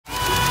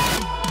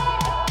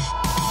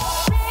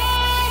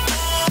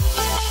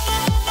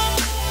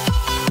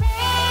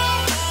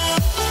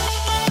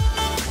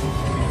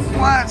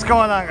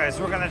going on, guys?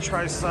 We're gonna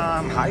try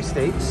some high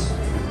stakes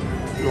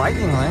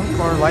lightning link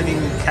or lightning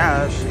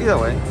cash, either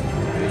way.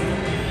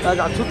 I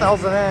got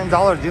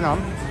 $2,000 dinar,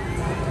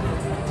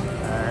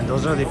 and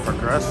those are the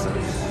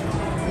progressives.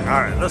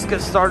 All right, let's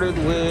get started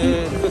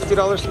with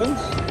 $50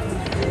 spins.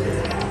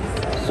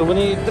 So we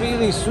need 3 of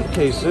these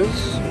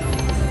suitcases,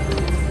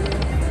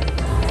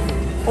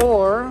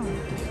 or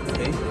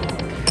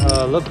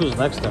look who's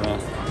next to me.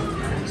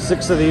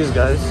 6 of these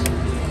guys.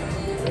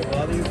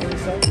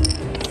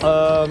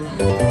 Just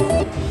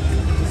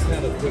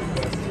had a quick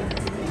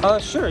question.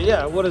 Sure,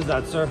 yeah. What is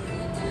that, sir?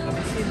 Have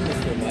you seen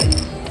Mr. Mike?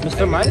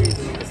 Mr. Mike?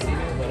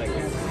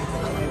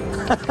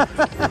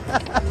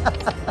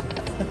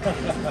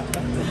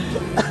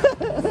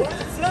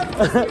 What's up,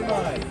 Mr.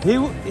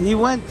 Mike? He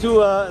went to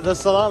the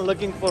salon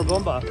looking for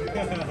Bomba.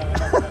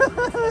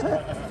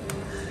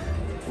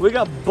 We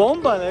got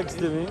Bomba next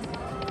to me.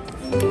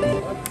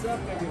 What's up,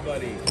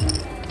 everybody?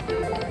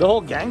 The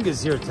whole gang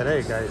is here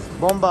today, guys.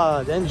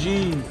 Bomba,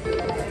 NG,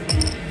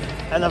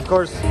 and of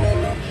course,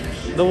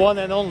 the one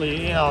and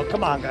only. You know,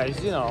 come on, guys.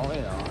 You know.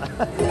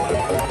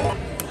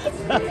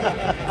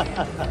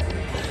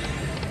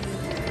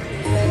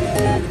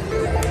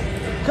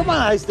 Come on,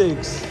 high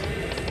stakes.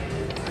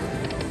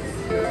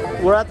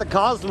 We're at the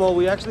Cosmo.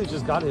 We actually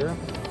just got here.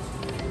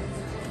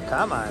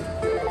 Come on.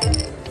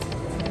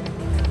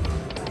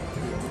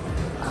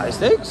 High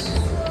stakes.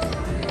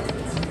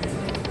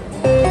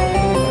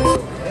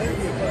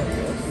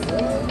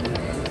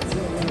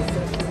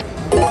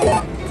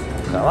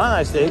 Come on,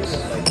 high stakes.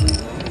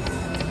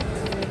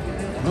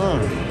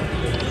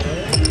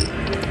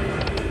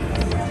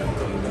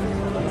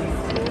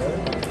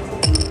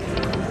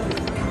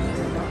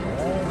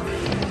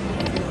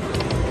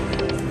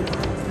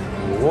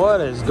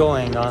 What is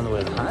going on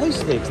with high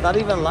stakes? Not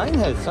even line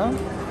hits, huh?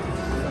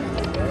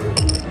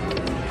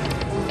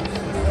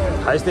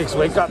 High stakes,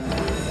 wake up.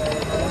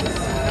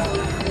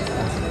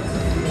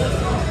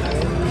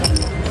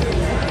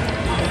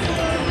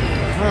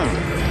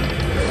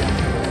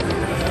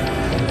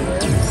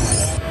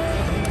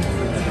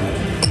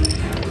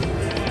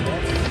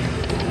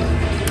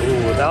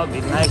 Ooh, that would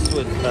be nice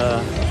with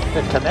the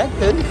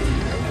connected.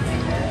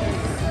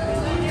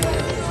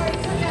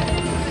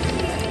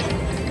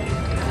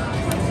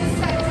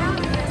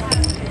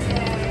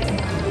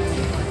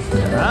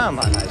 Come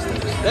on, high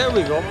stakes. There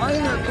we go,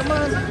 minor, come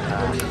on.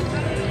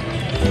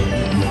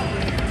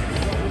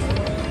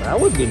 That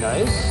would be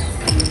nice.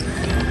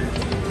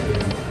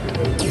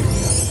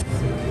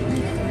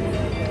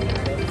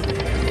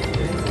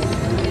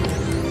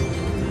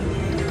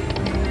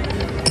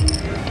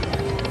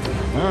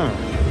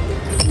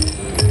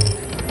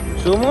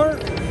 Two more?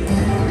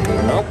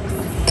 Nope.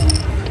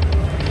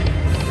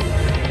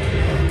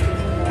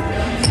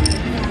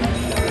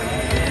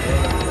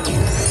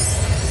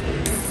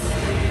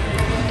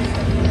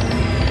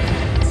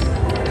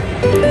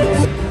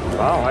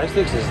 Wow, high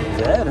stakes is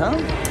dead, huh?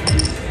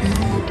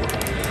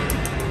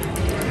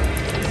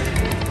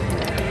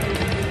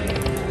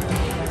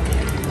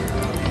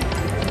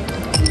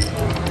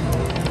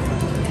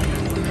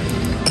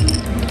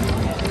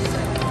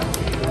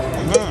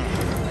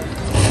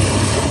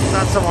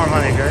 That's some more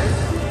money, guys.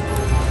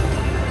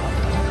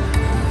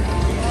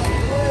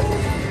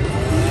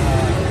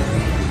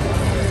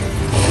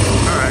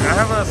 Alright, I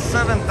have a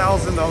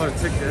 $7,000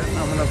 ticket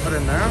I'm gonna put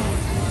in there.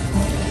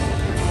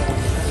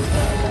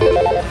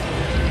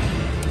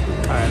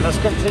 Alright, let's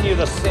continue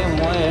the same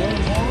way.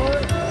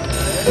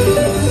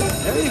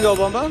 There you go,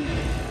 Bomba.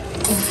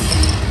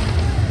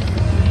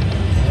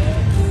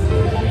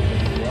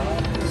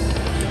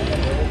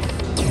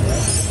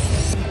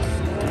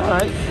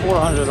 Alright,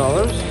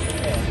 $400.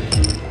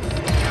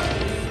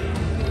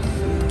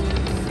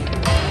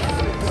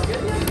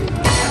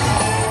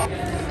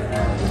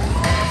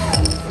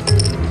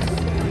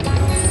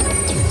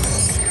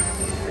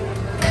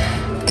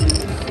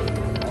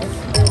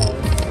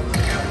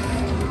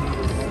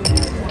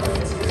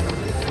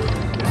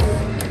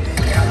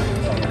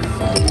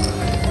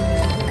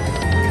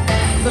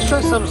 Let's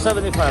try some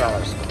 $75.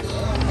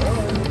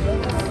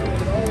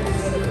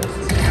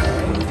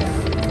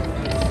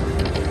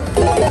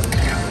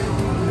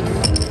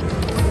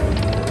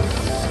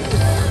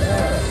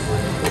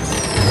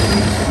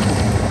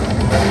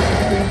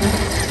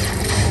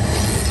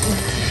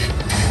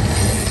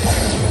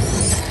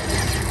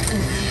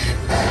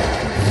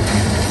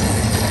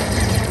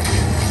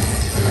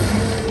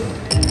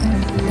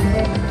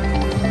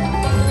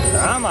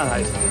 Come on,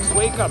 high stakes.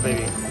 Wake up,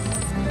 baby.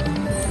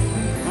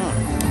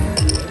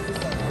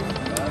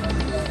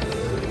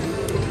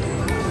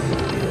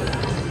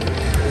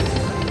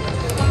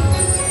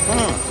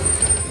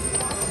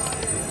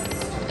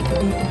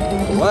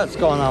 What's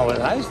going on with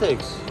high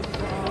stakes?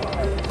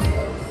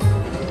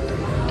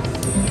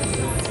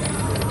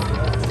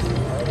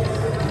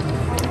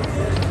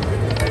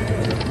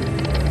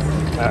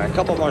 Alright, a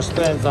couple more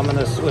spins. I'm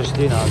gonna switch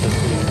dinar to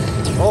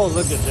see. Oh,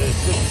 look at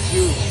this. This is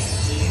huge.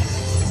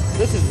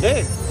 This is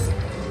big.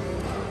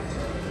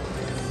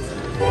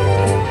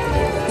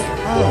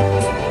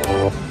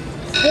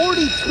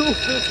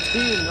 $42.50.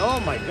 16. Oh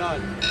my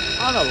god.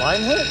 On a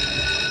line hit?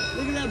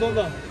 Look at that,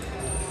 Bomba.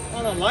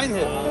 On a line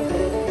hit.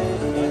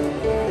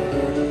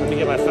 Let me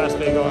get my fast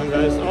pay going,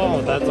 guys.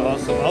 Oh, that's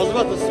awesome. I was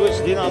about to switch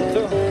denom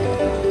too.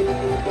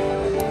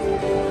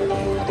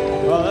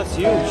 Wow, that's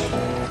huge.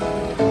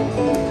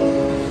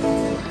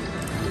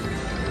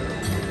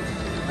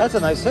 That's a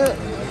nice hit.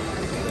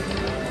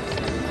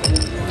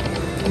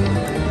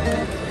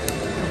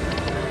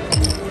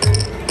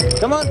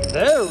 Come on,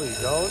 there we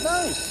go.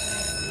 Nice.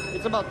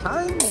 It's about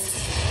time.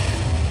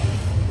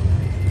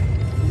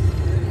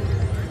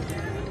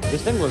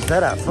 This thing was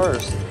dead at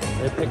first.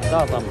 It picked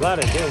up. I'm glad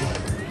it did.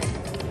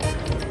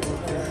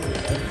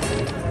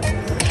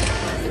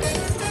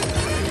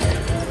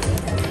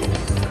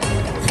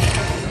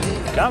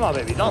 Come on,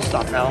 baby. Don't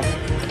stop now.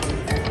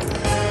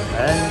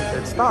 And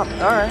it stopped.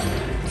 All right.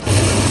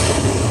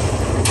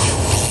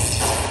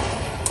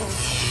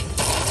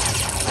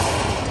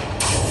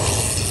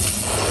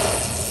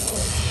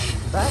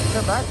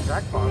 Back-to-back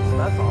jackpots.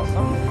 That's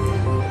awesome.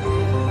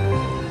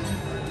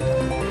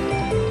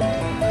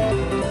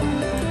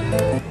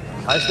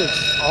 I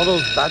fixed all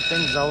those bad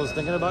things I was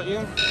thinking about you.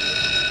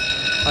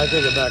 I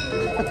take it back.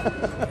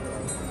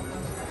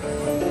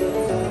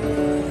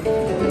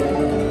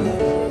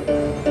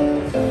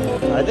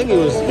 I think he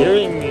was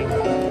hearing me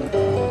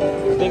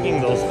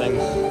thinking those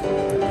things.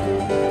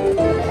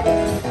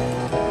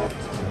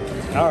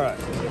 All right.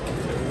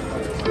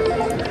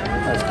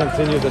 Let's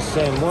continue the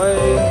same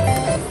way.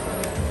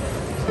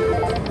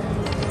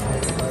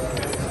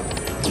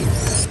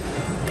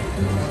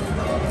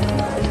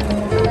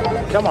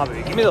 Come on,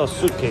 baby. Give me those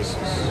suitcases.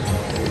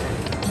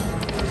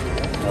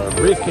 Or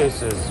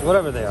briefcases.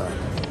 Whatever they are.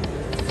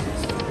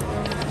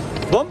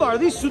 Bomba, are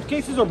these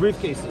suitcases or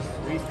briefcases?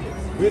 Briefcase.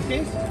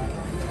 Briefcase?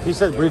 He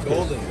said briefcase.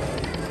 Golden.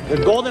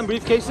 They're golden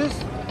briefcases?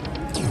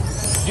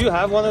 Do you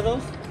have one of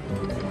those?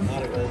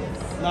 Not a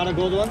golden. Not a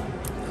gold one?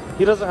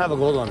 He doesn't have a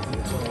gold one.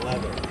 It's on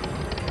leather.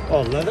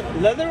 Oh, leather?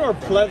 Leather or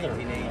pleather?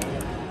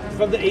 1980.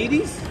 From the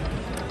 80s?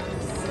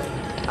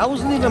 I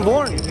wasn't even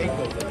born.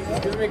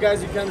 Excuse me,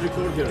 guys, you can't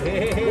record here.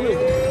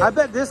 I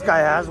bet this guy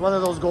has one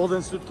of those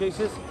golden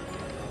suitcases.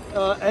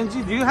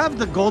 NG, do you have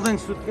the golden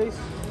suitcase?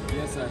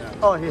 Yes, I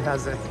have. Oh, he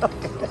has it.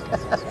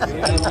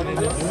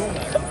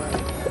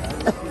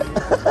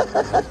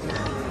 Okay.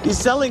 He's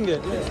selling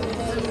it.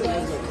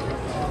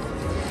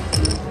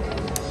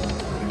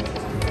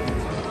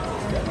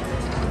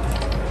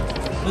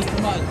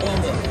 Mr. Mike,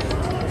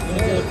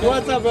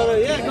 What's up, brother?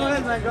 Yeah, go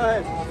ahead, man. Go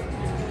ahead.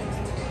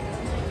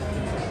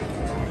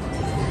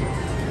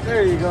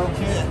 There you go.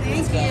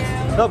 Thank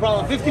you. No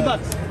problem. 50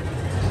 bucks.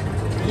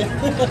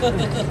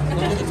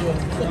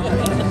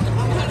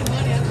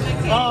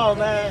 Oh,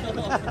 man.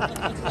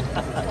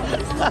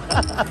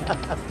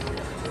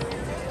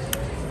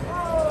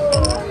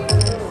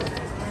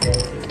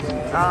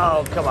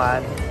 Oh, come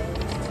on.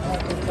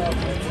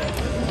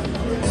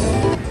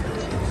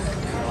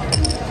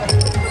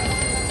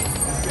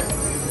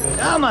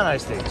 Come on,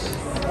 ice sticks.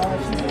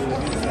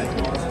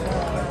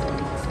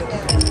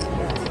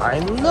 I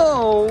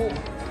know.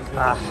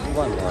 Ah,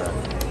 one more.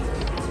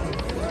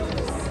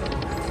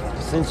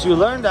 Since you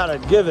learned how to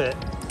give it,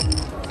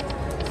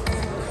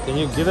 can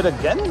you give it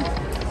again?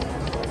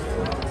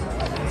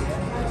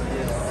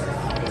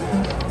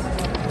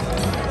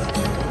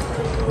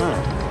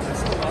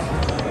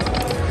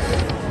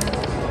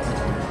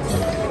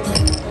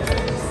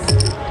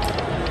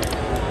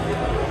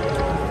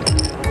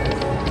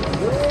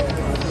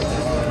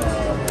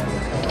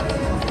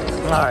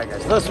 Alright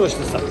guys, let's switch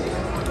this up.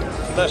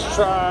 Let's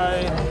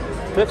try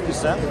 50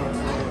 cents.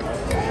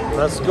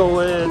 Let's go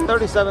with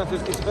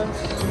 37.50 spins.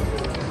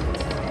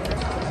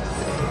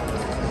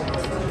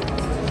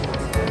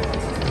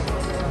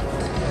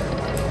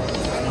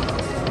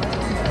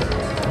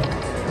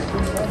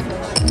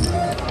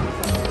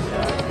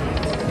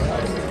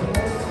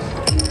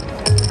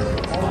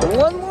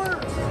 One more?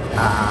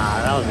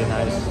 Ah, that would be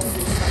nice.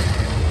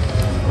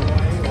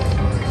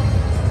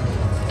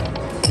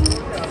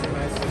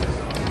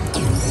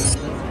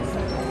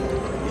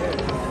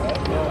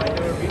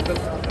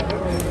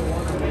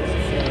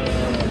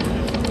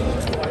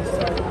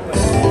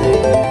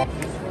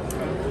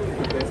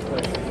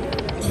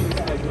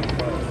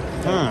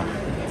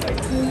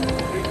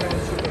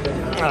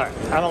 Alright,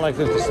 I don't like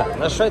 50 cents.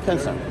 Let's try 10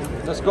 cents.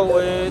 Let's go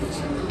with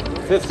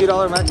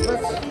 $50 max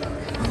bets.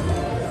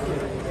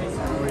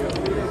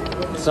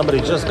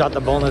 Somebody just got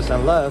the bonus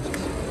and left.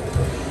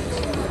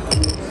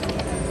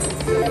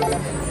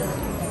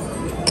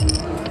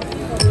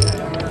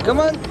 Come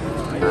on.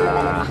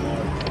 Ah.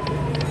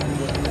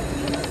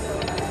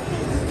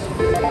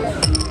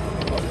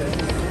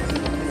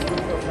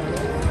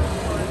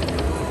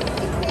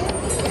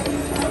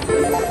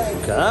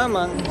 Come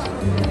on.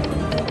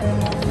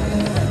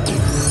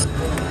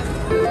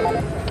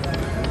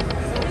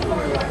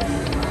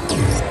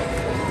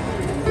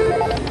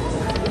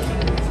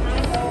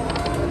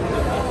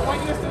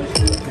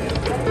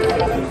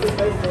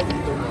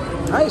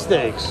 High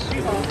stakes.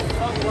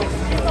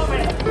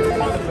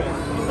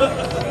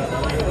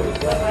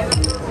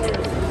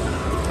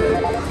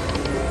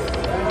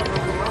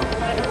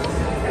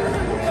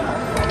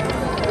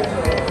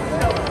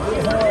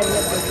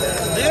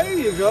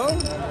 you go.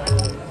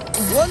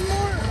 One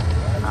more?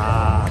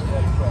 Ah.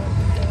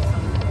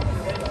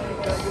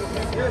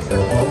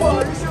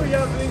 Are you sure you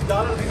have doing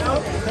dollars now?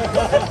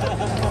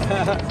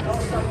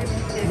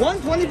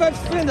 125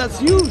 spin, that's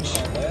huge.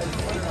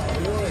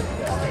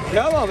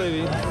 Come on,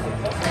 baby.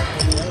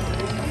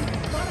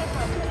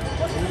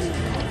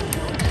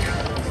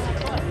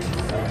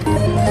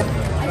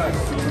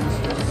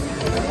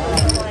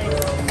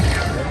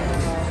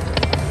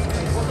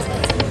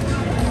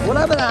 What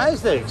happened to high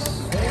stakes?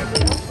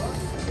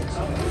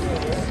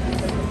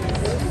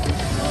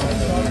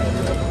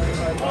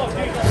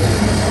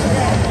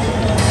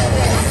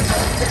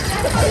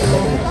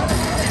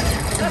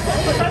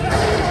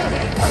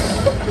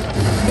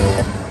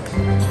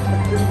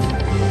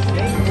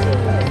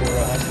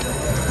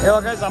 Hey,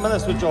 well, guys, I'm gonna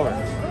switch over.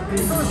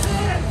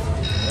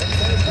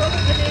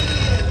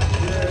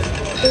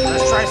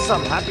 Let's try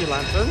some Happy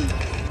Lantern.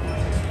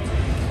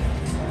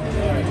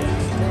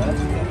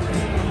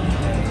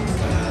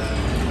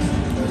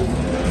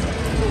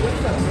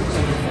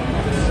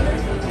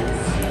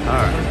 All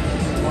right.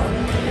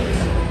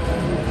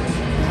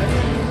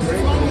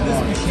 What's wrong with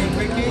this machine,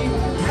 Ricky?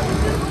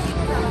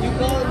 You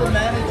call the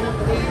manager,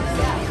 please.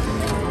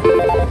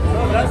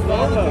 No, that's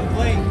not a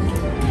complaint.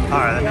 All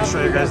right, let me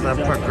show you guys the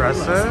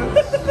progressives.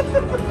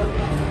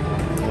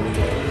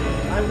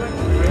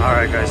 All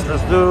right, guys,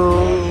 let's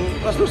do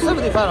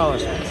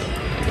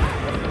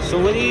 $75. So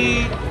we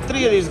need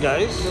 3 of these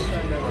guys,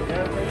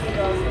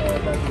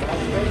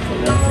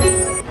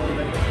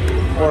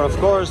 or of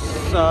course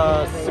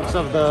 6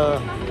 of the.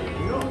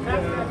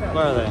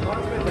 Where are they?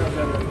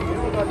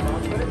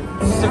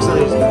 6 of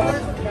these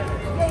guys.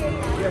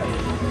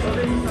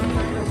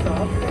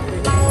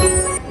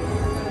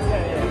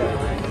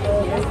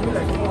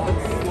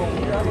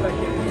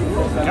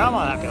 Come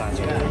on, Happy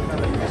Lantern.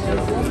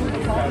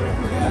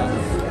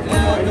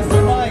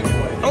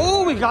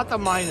 Oh, we got the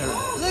minor.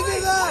 Look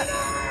at that.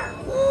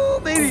 Woo,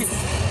 baby.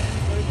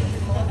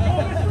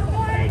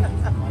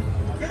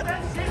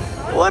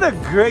 What a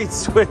great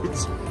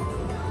switch.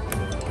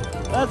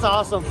 That's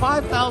awesome.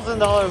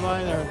 $5,000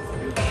 minor.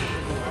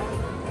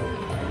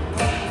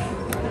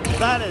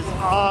 That is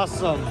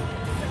awesome.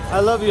 I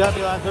love you,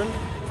 Happy Lantern.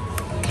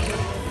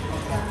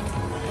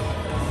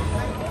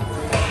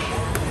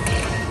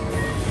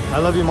 I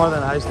love you more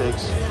than high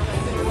stakes.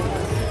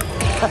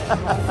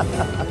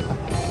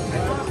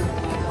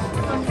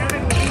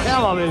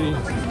 Come on, baby.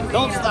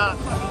 Don't stop.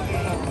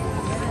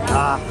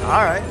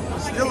 All right.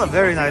 Still a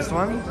very nice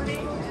one.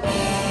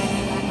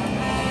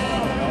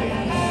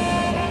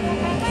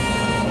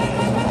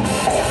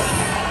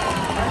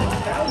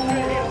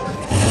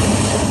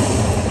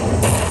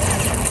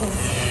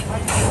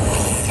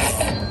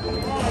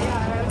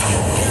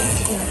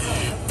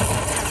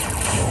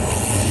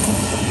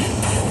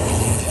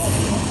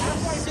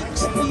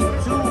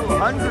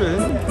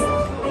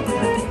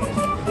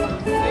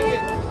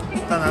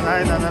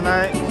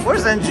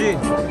 Where's NG?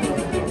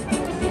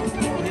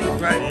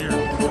 Right here.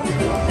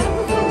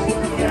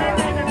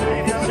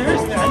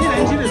 Seriously, I need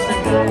NG to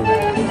sing that.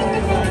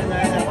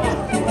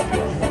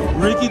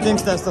 Ricky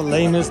thinks that's the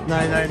lamest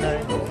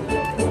 999.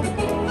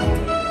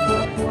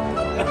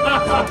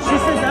 She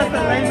said that's the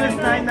lamest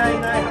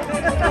 999.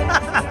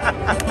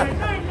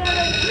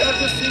 You're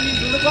just singing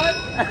to the pipe?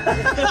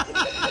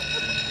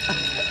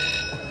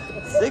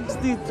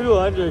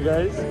 6,200,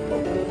 guys.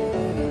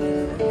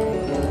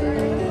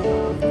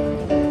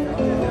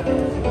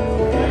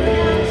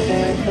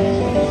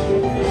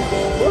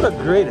 What a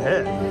great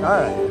hit. All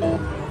right.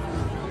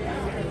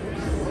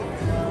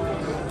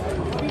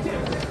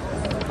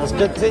 Let's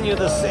continue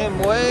the same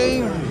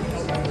way.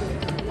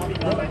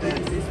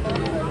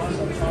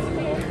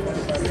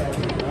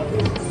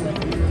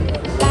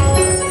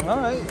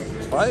 All right.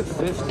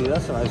 550.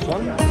 That's a nice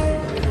one.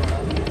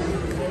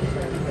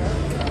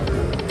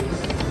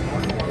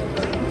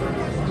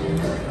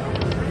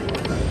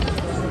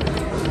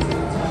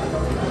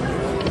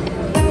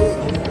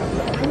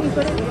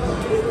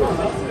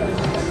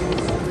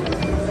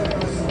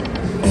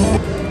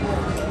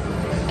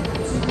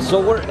 So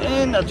we're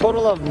in a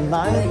total of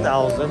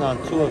 9,000 on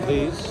 2 of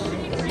these.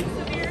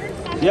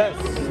 Yes,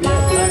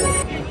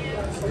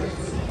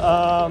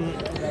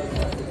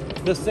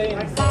 the same.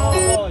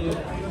 Oh, a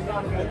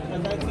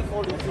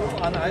 1942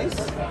 on ice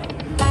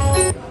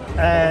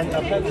and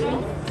a Pepsi.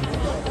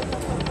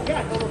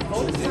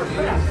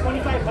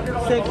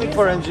 Same thing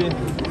for NG.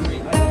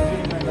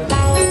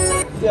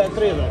 Yeah,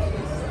 3 of those.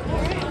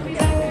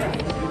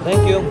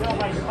 Thank you.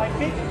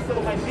 So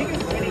my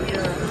biggest winning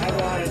year, I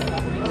won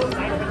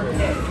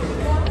 900K.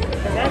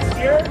 The next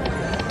year,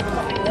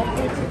 something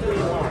 1.2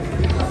 billion lost.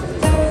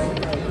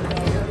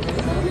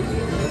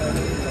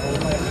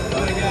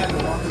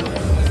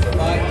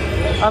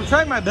 I'm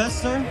trying my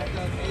best, sir.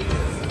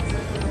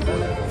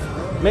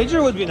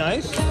 Major would be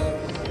nice.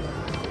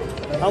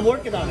 I'm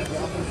working on it.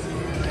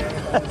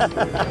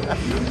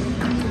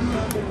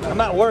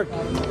 I'm at work.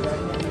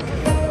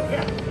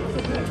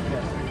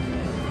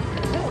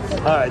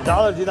 All right,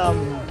 dollar denom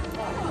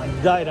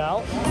died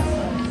out,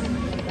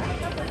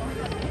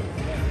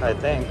 I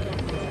think.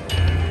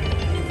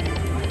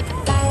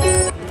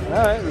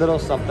 little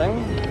something.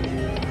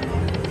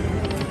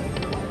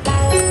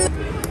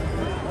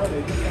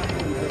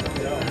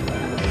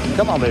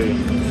 Come on, baby.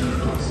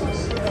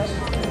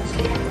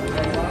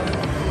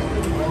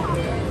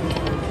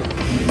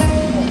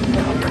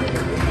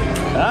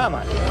 Come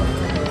on.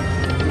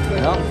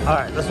 No?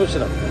 Alright, let's switch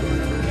it up.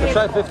 Let's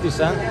try 50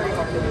 cent.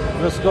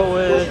 Let's go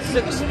with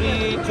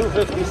 60,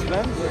 250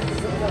 spins.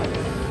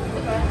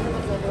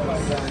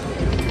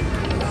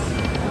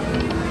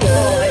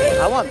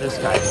 I want this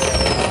guy.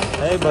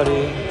 Hey,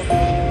 buddy.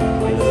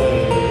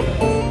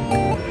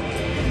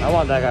 I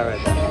want that guy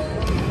right there.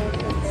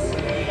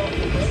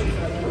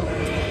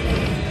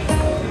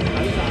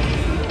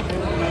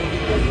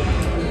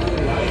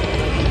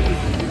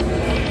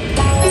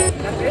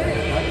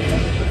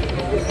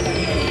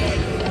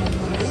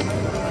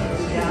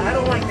 Yeah, I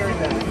don't like hearing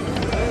that.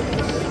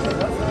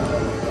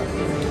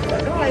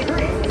 No, I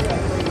agree.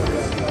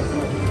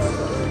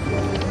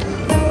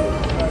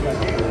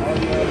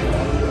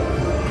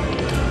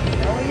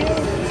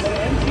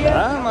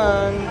 Come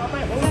on.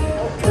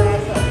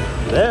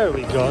 There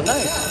we go.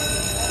 Nice.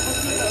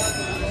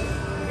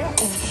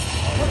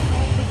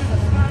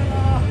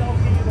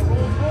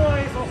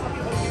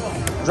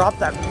 Drop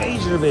that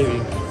major, baby.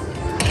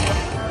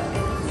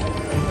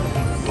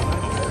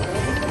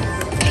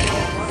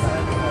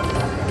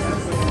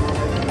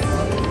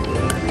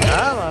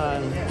 Come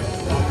on.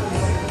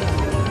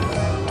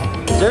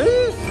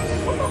 Serious?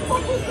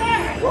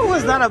 What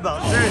was that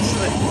about?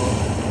 Seriously.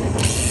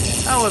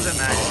 That wasn't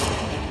nice.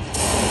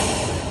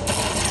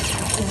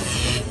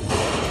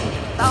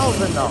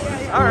 $1,000.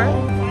 All right.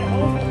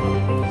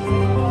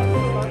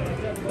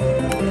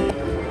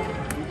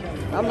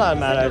 I'm not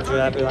mad at you,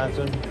 Happy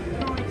Lantern.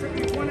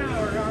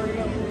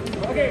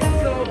 Okay,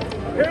 so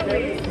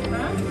apparently,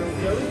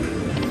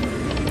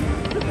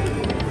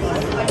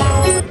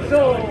 so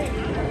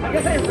I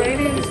guess I ran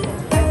in.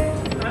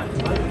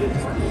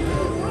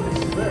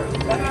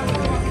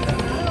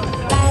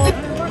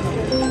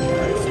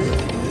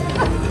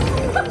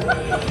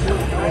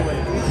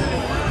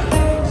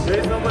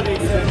 There's nobody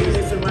except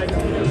Mr.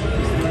 Michael.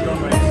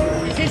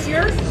 Is this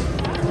yours?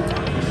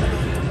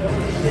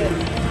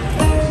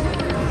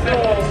 So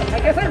I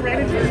guess I ran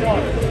into your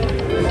daughter.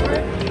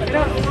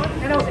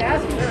 And I was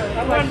asking her,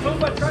 I'm like,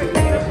 I tried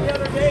picking up the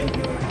other day.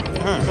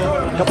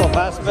 A couple of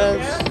fast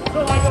spins. So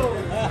I go,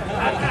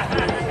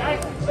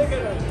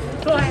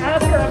 so I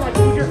asked her, I'm like,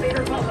 who's your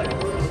favorite color?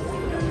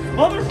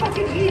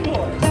 Motherfucking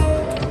Igor.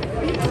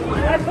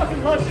 I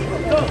fucking love you.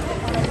 So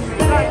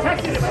I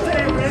texted him, I said,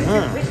 I ran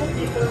into Pickle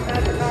Keeper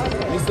at the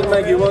concert. Mr.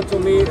 Meg, you want to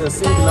me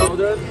sing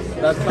louder?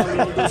 That comes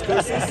with those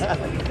curses?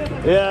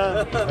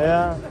 Yeah,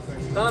 yeah.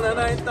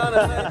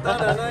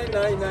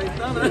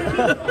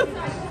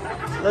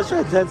 Let's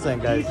try 10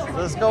 cent, guys.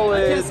 Let's go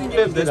with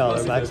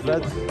 $50 max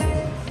bet.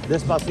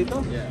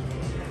 Despacito? Yeah.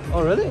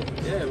 Oh, really?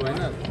 Yeah, why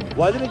not?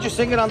 Why didn't you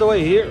sing it on the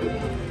way here?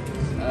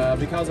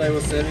 Because I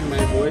was saving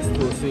my voice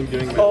to sing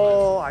during my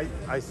Oh,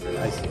 I see.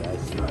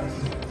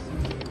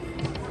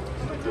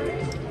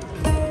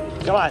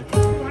 Come on.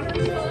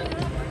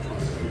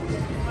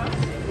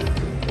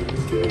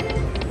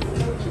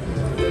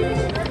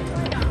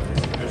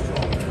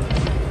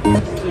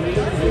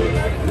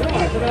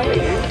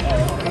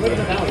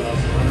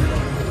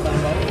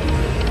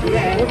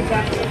 Yeah, I live in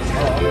Jackpot.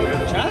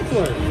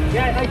 Chatsworth.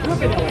 Yeah, I grew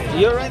up in LA.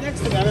 You're right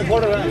next to me. I'm in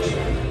Porter Ranch.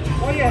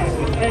 Oh yeah,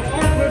 and it's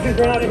hard to live in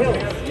Granada Hills.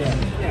 Yeah.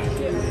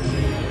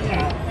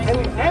 I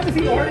haven't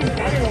seen Artie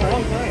down here in a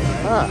long time.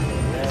 Huh.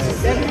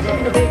 That's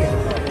from the biggest.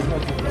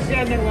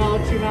 Yeah, and then well,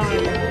 2-9.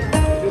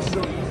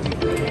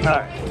 All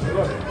right.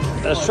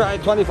 Let's try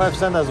 25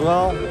 cent as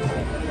well.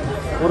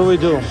 What do we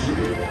do?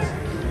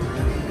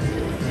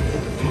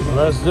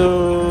 Let's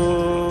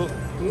do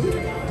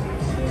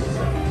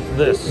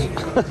this.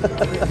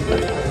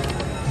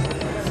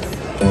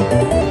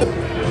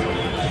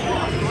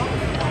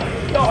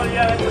 Oh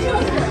yeah.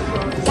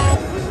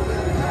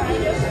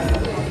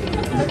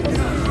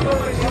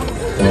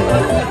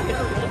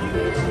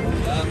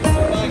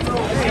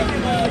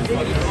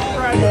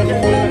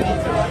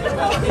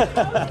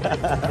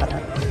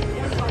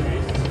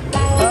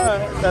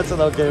 Alright, that's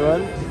an okay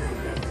one.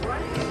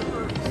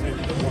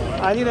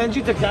 I need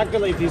Angie to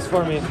calculate these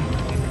for me.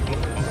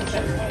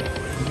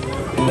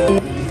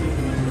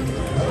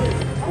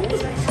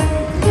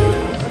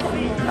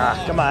 Ah,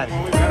 come on.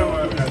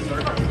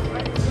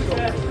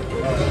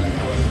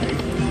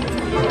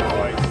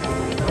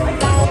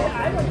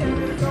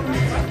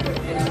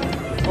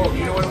 Oh,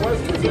 you know what it was?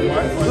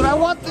 Dude, I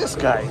want this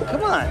guy.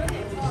 Come on.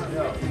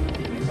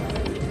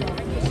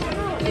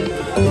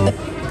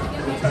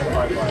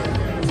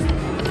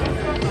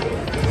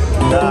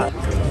 Nah.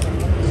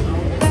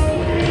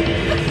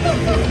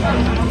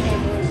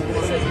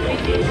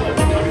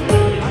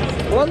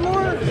 One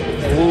more?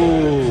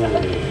 Ooh.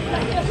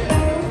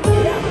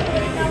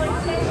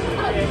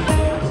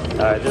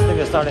 Alright, this thing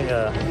is starting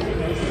to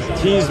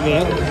tease me.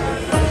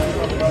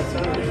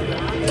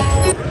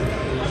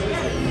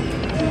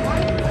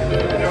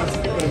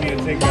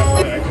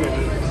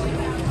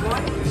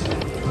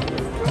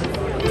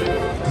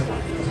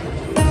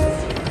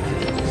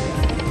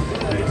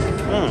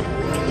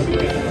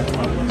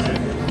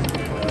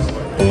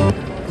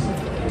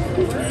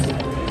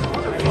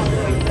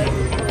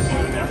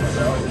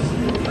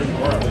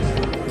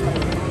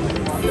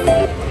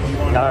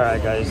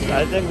 Alright guys,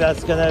 I think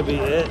that's gonna be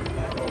it.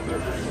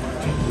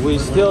 We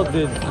still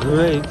did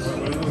great.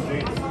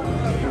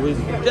 We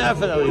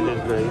definitely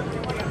did great.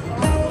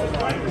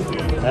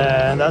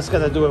 And that's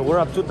gonna do it. We're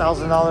up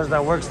 $2,000.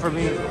 That works for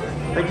me.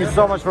 Thank you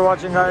so much for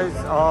watching, guys.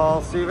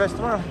 I'll see you guys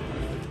tomorrow.